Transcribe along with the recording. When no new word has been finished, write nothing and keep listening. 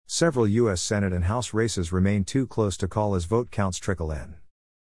Several U.S. Senate and House races remain too close to call as vote counts trickle in.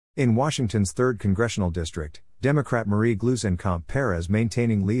 In Washington's 3rd Congressional District, Democrat Marie Gluesenkamp Perez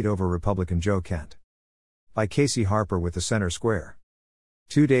maintaining lead over Republican Joe Kent. By Casey Harper with the Center Square.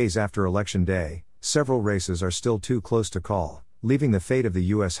 2 days after Election Day, several races are still too close to call, leaving the fate of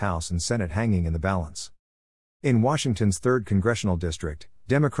the U.S. House and Senate hanging in the balance. In Washington's 3rd Congressional District,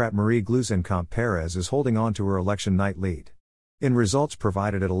 Democrat Marie Gluesenkamp Perez is holding on to her election night lead. In results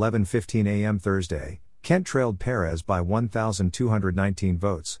provided at 11:15 a.m. Thursday, Kent trailed Perez by 1,219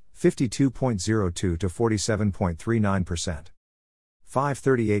 votes, 52.02 to 47.39%.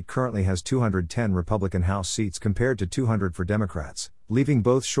 538 currently has 210 Republican House seats compared to 200 for Democrats, leaving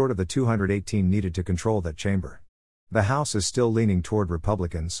both short of the 218 needed to control that chamber. The House is still leaning toward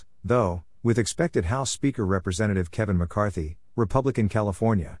Republicans, though, with expected House Speaker Representative Kevin McCarthy, Republican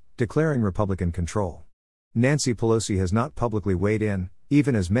California, declaring Republican control. Nancy Pelosi has not publicly weighed in,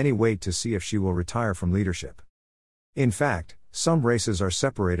 even as many wait to see if she will retire from leadership. In fact, some races are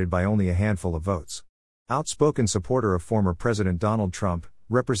separated by only a handful of votes. Outspoken supporter of former President Donald Trump,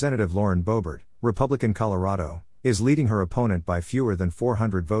 Representative Lauren Boebert, Republican Colorado, is leading her opponent by fewer than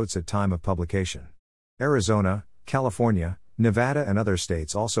 400 votes at time of publication. Arizona, California, Nevada and other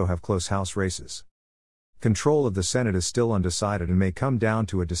states also have close House races. Control of the Senate is still undecided and may come down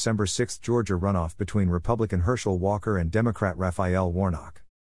to a December 6 Georgia runoff between Republican Herschel Walker and Democrat Raphael Warnock.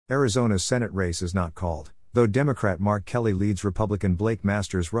 Arizona's Senate race is not called, though Democrat Mark Kelly leads Republican Blake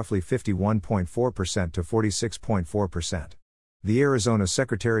Masters roughly 51.4% to 46.4%. The Arizona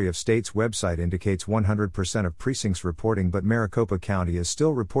Secretary of State's website indicates 100% of precincts reporting, but Maricopa County is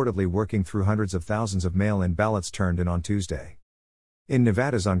still reportedly working through hundreds of thousands of mail-in ballots turned in on Tuesday. In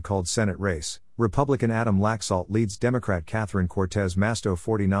Nevada's uncalled Senate race, Republican Adam Laxalt leads Democrat Catherine Cortez Masto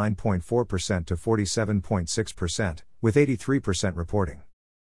 49.4% to 47.6%, with 83% reporting.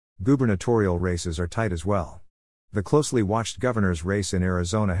 Gubernatorial races are tight as well. The closely watched governor's race in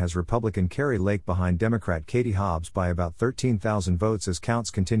Arizona has Republican Kari Lake behind Democrat Katie Hobbs by about 13,000 votes as counts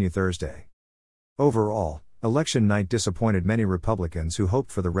continue Thursday. Overall, election night disappointed many Republicans who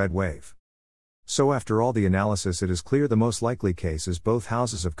hoped for the red wave. So after all the analysis, it is clear the most likely case is both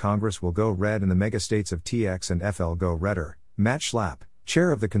houses of Congress will go red and the megastates of TX and FL go redder, Matt Schlapp,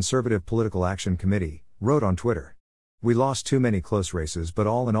 chair of the Conservative Political Action Committee, wrote on Twitter. "We lost too many close races, but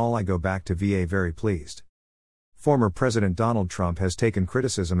all in all I go back to VA very pleased." Former President Donald Trump has taken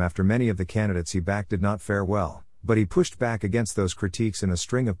criticism after many of the candidates he backed did not fare well, but he pushed back against those critiques in a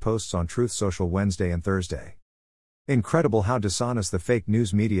string of posts on Truth Social Wednesday and Thursday. "Incredible how dishonest the fake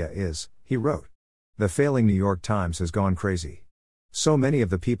news media is," he wrote. "The failing New York Times has gone crazy. So many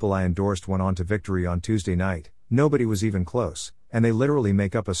of the people I endorsed went on to victory on Tuesday night, nobody was even close, and they literally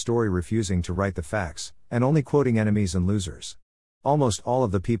make up a story refusing to write the facts, and only quoting enemies and losers. Almost all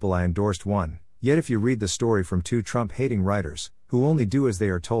of the people I endorsed won, yet if you read the story from two Trump-hating writers, who only do as they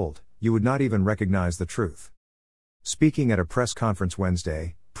are told, you would not even recognize the truth." Speaking at a press conference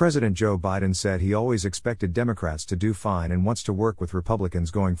Wednesday, President Joe Biden said he always expected Democrats to do fine and wants to work with Republicans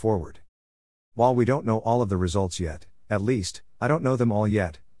going forward. "While we don't know all of the results yet, at least, I don't know them all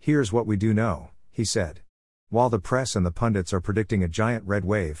yet, here's what we do know," he said. "While the press and the pundits are predicting a giant red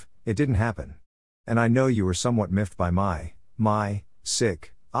wave, it didn't happen. And I know you were somewhat miffed by my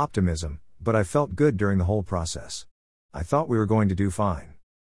sick optimism, but I felt good during the whole process. I thought we were going to do fine.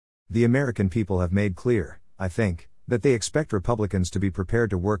 The American people have made clear, I think, that they expect Republicans to be prepared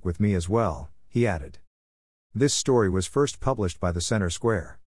to work with me as well," he added. This story was first published by the Center Square.